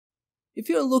If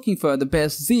you're looking for the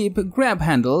best zip grab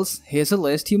handles, here's a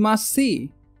list you must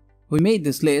see. We made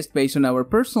this list based on our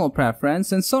personal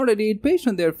preference and sorted it based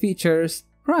on their features,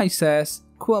 prices,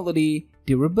 quality,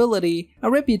 durability, a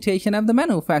reputation of the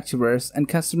manufacturers, and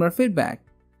customer feedback.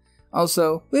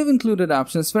 Also, we've included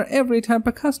options for every type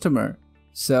of customer.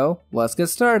 So, let's get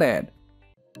started.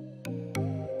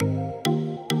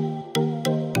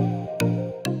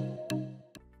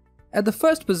 At the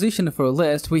first position of our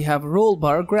list, we have roll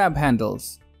bar grab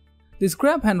handles. These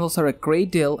grab handles are a great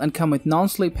deal and come with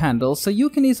non-slip handles so you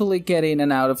can easily get in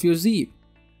and out of your Jeep.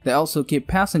 They also keep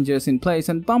passengers in place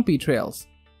on bumpy trails.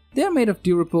 They are made of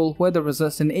durable,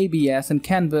 weather-resistant ABS and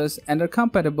canvas and are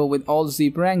compatible with all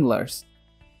Jeep Wranglers.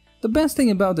 The best thing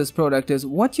about this product is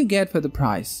what you get for the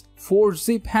price: 4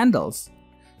 Jeep handles.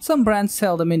 Some brands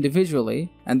sell them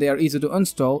individually, and they are easy to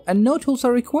install and no tools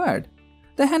are required.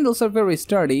 The handles are very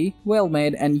sturdy, well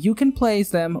made, and you can place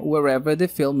them wherever they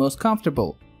feel most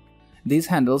comfortable. These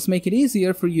handles make it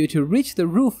easier for you to reach the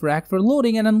roof rack for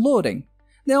loading and unloading.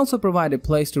 They also provide a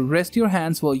place to rest your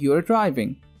hands while you are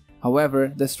driving.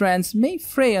 However, the strands may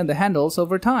fray on the handles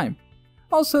over time.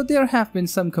 Also, there have been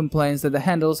some complaints that the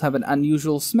handles have an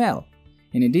unusual smell.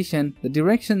 In addition, the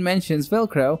direction mentions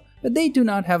Velcro, but they do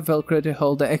not have Velcro to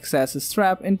hold the excess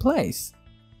strap in place.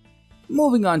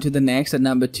 Moving on to the next at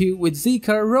number 2 with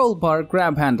JeCar roll bar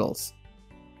grab handles.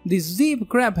 These Jeep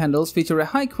grab handles feature a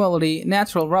high-quality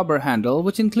natural rubber handle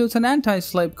which includes an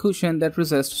anti-slip cushion that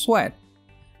resists sweat.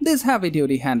 These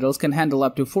heavy-duty handles can handle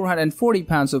up to 440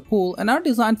 pounds of pull and are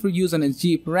designed for use on a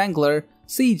Jeep Wrangler,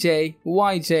 CJ,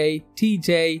 YJ,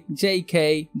 TJ,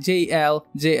 JK, JL,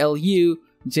 JLU,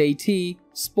 JT,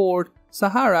 Sport,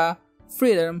 Sahara,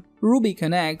 Freedom,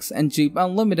 Rubicon X, and Jeep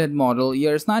Unlimited model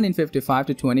years 1955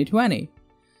 to 2020.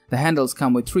 The handles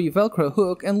come with 3 Velcro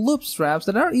hook and loop straps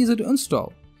that are easy to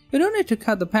install. You don't need to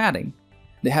cut the padding.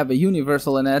 They have a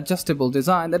universal and adjustable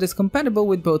design that is compatible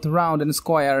with both round and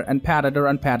square and padded or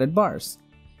unpadded bars.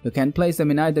 You can place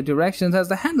them in either directions as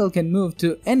the handle can move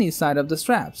to any side of the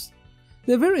straps.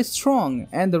 They're very strong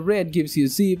and the red gives you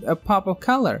Jeep a pop of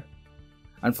color.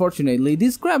 Unfortunately,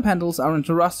 these grab handles aren't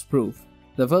rust-proof.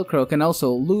 The Velcro can also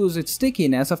lose its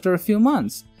stickiness after a few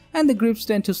months, and the grips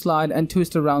tend to slide and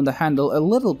twist around the handle a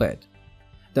little bit.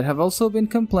 There have also been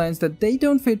complaints that they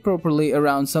don't fit properly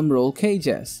around some roll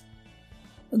cages.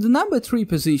 The number 3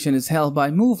 position is held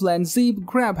by Moveland Jeep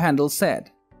Grab Handle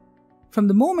Set. From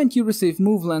the moment you receive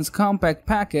Moveland's compact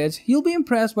package, you'll be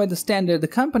impressed by the standard the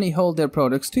company hold their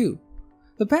products to.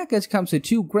 The package comes with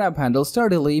 2 grab handles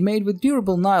sturdily made with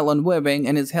durable nylon webbing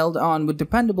and is held on with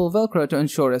dependable Velcro to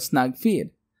ensure a snug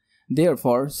fit.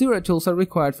 Therefore, 0 tools are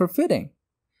required for fitting.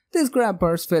 These grab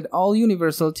bars fit all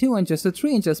universal 2 inches to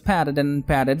 3 inches padded and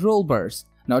unpadded roll bars,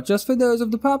 not just for those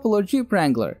of the popular Jeep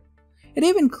Wrangler. It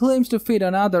even claims to fit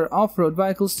on other off-road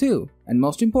vehicles too, and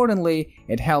most importantly,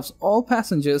 it helps all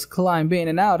passengers climb in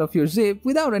and out of your Jeep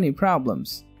without any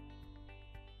problems.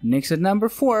 Next at number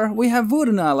 4, we have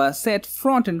Voodonala Set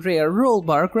Front and Rear Roll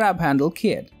Bar Grab Handle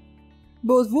Kit.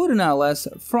 Both Voodonala's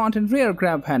front and rear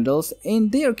grab handles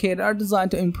in their kit are designed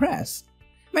to impress.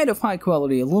 Made of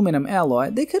high-quality aluminum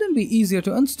alloy, they couldn't be easier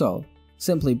to install.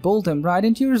 Simply bolt them right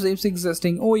into your Jeep's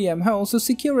existing OEM holes to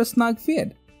secure a snug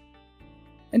fit.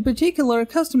 In particular,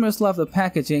 customers love the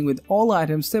packaging with all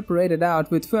items separated out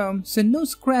with foam so no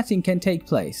scratching can take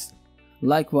place.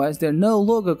 Likewise, their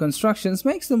no-logo constructions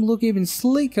makes them look even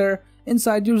sleeker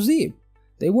inside your Jeep.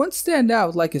 They won't stand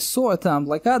out like a sore thumb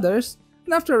like others,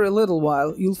 and after a little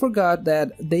while, you'll forget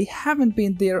that they haven't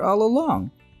been there all along.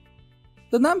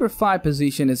 The number 5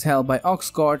 position is held by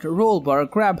OxGord Roll Bar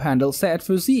Grab Handle Set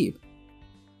for Jeep.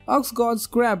 OxGord's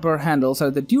grab bar handles are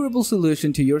the durable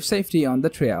solution to your safety on the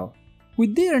trail.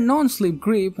 With their non-slip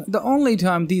grip, the only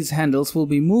time these handles will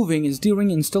be moving is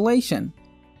during installation.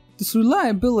 This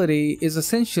reliability is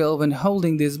essential when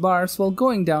holding these bars while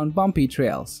going down bumpy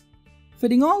trails.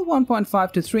 Fitting all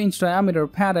 1.5 to 3 inch diameter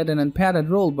padded and unpadded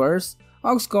roll bars,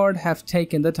 OxGord have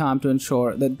taken the time to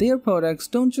ensure that their products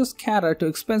don't just cater to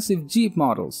expensive Jeep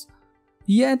models.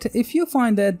 Yet, if you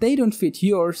find that they don't fit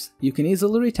yours, you can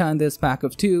easily return this pack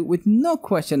of 2 with no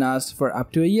question asked for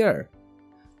up to a year.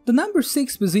 The number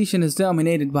 6 position is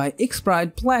dominated by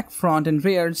Xprite Black Front and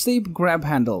Rear Jeep Grab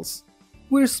Handles.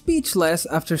 We're speechless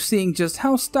after seeing just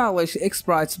how stylish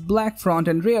Xprite's black front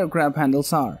and rear grab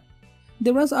handles are.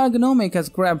 They're as ergonomic as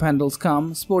grab handles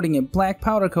come, sporting a black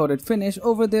powder-coated finish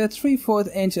over their 3/4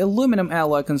 inch aluminum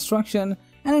alloy construction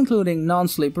and including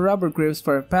non-slip rubber grips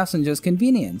for passengers'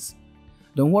 convenience.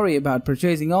 Don't worry about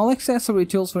purchasing all accessory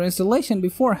tools for installation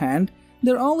beforehand,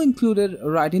 they're all included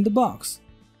right in the box.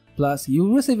 Plus,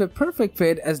 you receive a perfect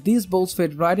fit as these bolts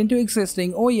fit right into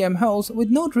existing OEM holes with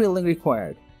no drilling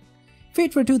required.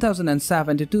 Fit for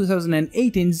 2007 to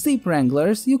 2018 Jeep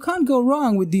Wranglers, you can't go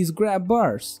wrong with these grab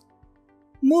bars.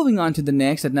 Moving on to the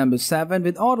next at number 7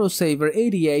 with Autosaver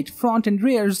 88 Front and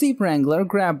Rear Jeep Wrangler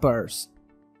Grab Bars.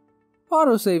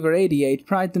 Autosaver 88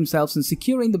 pride themselves in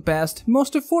securing the best,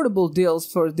 most affordable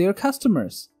deals for their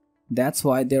customers. That's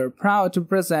why they're proud to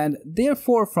present their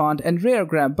 4 front and rear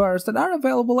grab bars that are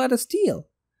available at a steal.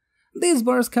 These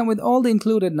bars come with all the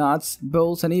included nuts,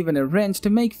 bolts, and even a wrench to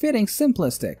make fitting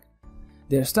simplistic.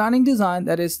 Their stunning design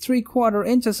that is 3/4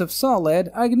 inches of solid,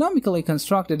 ergonomically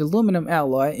constructed aluminum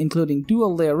alloy including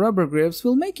dual-layer rubber grips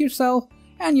will make yourself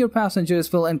and your passengers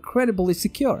feel incredibly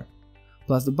secure.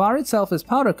 Plus, the bar itself is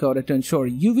powder coated to ensure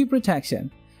UV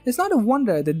protection. It's not a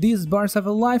wonder that these bars have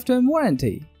a lifetime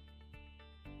warranty.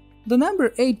 The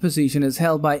number 8 position is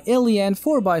held by Alien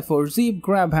 4x4 Jeep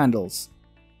grab handles.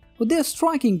 With their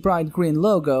striking bright green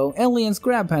logo, Alien's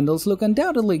grab handles look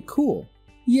undoubtedly cool.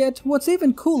 Yet, what's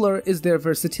even cooler is their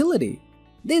versatility.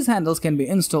 These handles can be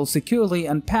installed securely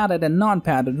on padded and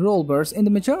non-padded roll bars in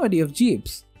the majority of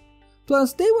Jeeps.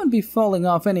 Plus, they won't be falling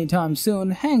off anytime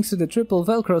soon thanks to the triple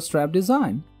Velcro strap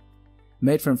design.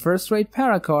 Made from first-rate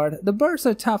Paracord, the bars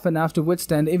are tough enough to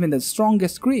withstand even the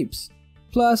strongest grips.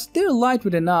 Plus, they're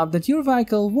lightweight enough that your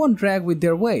vehicle won't drag with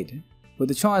their weight. With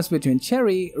the choice between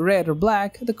cherry, red or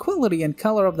black, the quality and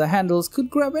color of the handles could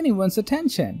grab anyone's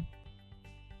attention.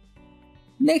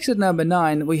 Next at number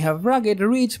 9, we have Rugged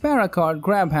Ridge Paracord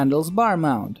Grab Handles Bar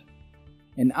Mount.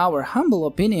 In our humble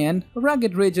opinion,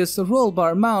 Rugged Ridge's roll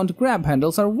bar mount grab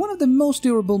handles are one of the most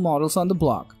durable models on the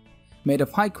block. Made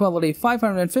of high-quality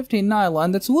 515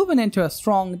 nylon that's woven into a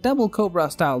strong double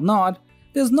cobra-style knot,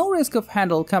 there's no risk of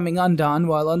handle coming undone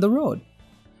while on the road.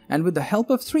 And with the help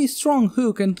of 3 strong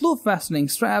hook and loop fastening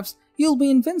straps, you'll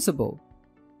be invincible.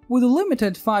 With a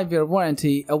limited 5-year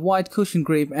warranty, a wide cushion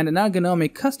grip, and an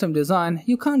ergonomic custom design,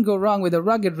 you can't go wrong with a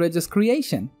Rugged Ridge's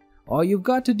creation. All you've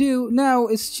got to do now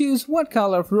is choose what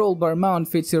color of roll bar mount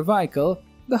fits your vehicle,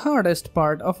 the hardest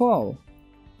part of all.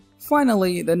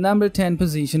 Finally, the number 10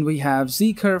 position we have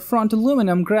JeCar front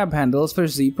aluminum grab handles for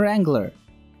Jeep Wrangler.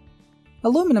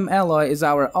 Aluminum alloy is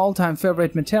our all-time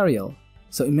favorite material,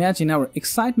 so imagine our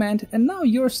excitement and now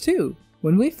yours too,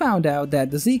 when we found out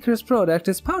that the JeCar's product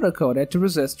is powder-coated to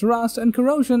resist rust and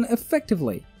corrosion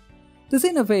effectively. This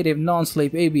innovative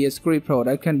non-slip ABS grip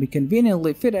product can be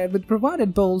conveniently fitted with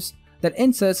provided bolts that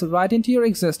inserts right into your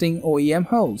existing OEM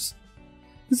hose.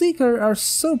 JeCar are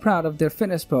so proud of their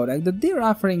finished product that they're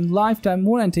offering lifetime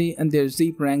warranty on their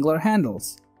Jeep Wrangler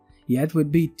handles. Yet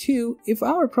would be too if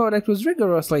our product was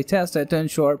rigorously tested to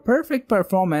ensure perfect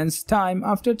performance time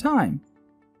after time.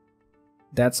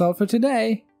 That's all for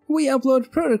today. We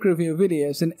upload product review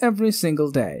videos in every single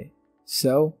day.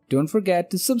 So don't forget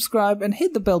to subscribe and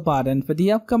hit the bell button for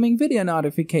the upcoming video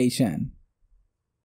notification.